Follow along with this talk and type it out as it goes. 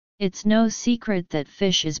It's no secret that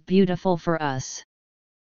fish is beautiful for us.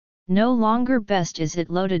 No longer best is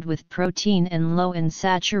it loaded with protein and low in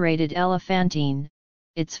saturated elephantine,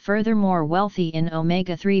 it's furthermore wealthy in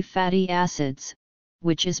omega-3 fatty acids,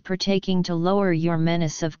 which is partaking to lower your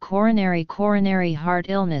menace of coronary heart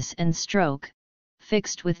illness and stroke,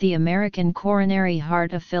 fixed with the American Coronary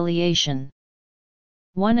Heart Affiliation.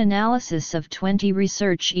 One analysis of 20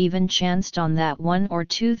 research even chanced on that 1 or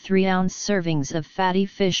 2 3-ounce servings of fatty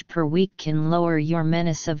fish per week can lower your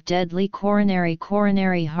menace of deadly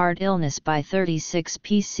coronary heart illness by 36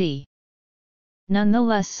 pc.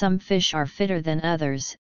 Nonetheless, some fish are fitter than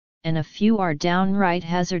others, and a few are downright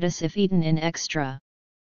hazardous if eaten in extra.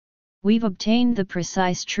 We've obtained the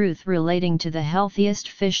precise truth relating to the healthiest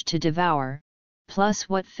fish to devour, plus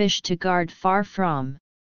what fish to guard far from.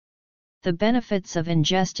 The benefits of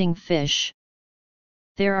ingesting fish.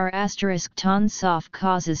 There are *tonsof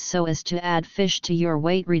causes so as to add fish to your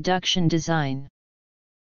weight reduction design.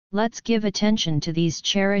 Let's give attention to these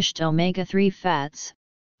cherished omega-3 fats,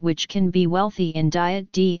 which can be wealthy in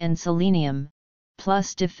diet D and selenium,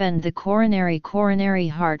 plus defend the coronary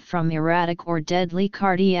heart from erratic or deadly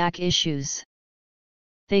cardiac issues.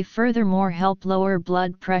 They furthermore help lower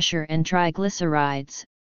blood pressure and triglycerides,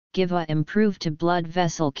 give a improve to blood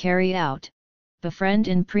vessel carry out, befriend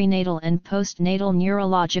in prenatal and postnatal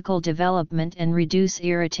neurological development and reduce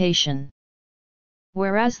irritation.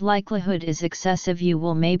 Whereas likelihood is excessive you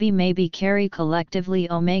will maybe carry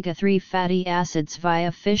collectively omega-3 fatty acids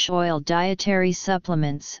via fish oil dietary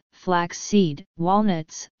supplements, flaxseed,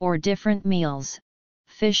 walnuts, or different meals,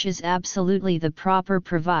 fish is absolutely the proper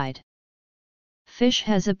provide. Fish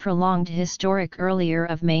has a prolonged historic earlier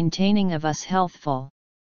of maintaining of us healthful.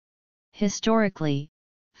 Historically,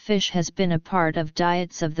 fish has been a part of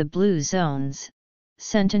diets of the blue zones,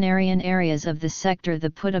 centenarian areas of the sector the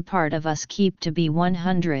put apart of us keep to be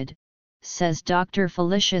 100, says Dr.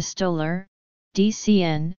 Felicia Stoller,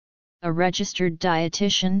 DCN, a registered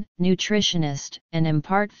dietitian, nutritionist, and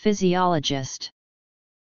impart physiologist.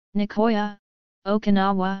 Nicoya,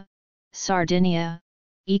 Okinawa, Sardinia,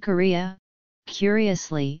 Ikaria,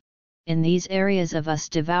 curiously, in these areas of us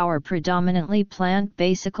devour predominantly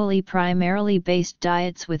plant-basically primarily based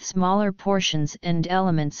diets with smaller portions and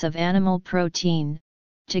elements of animal protein,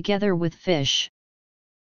 together with fish.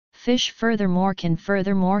 Fish furthermore can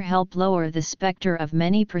help lower the specter of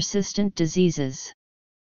many persistent diseases.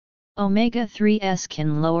 Omega-3s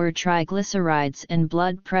can lower triglycerides and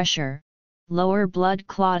blood pressure, lower blood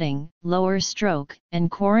clotting, lower stroke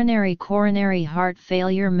and coronary heart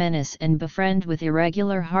failure menace and befriend with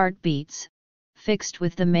irregular heartbeats, fixed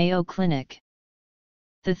with the Mayo Clinic.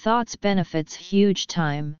 The thoughts benefits huge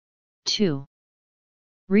time, too.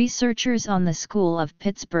 Researchers on the School of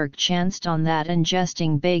Pittsburgh chanced on that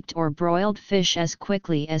ingesting baked or broiled fish as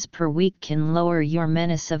quickly as per week can lower your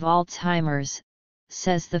menace of Alzheimer's,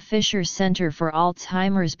 says the Fisher Center for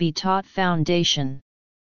Alzheimer's Be Taught Foundation.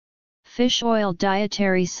 Fish oil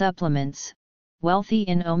dietary supplements, wealthy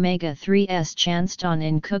in omega-3s chanced on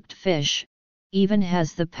in cooked fish, even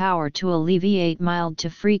has the power to alleviate mild to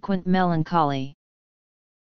frequent melancholy.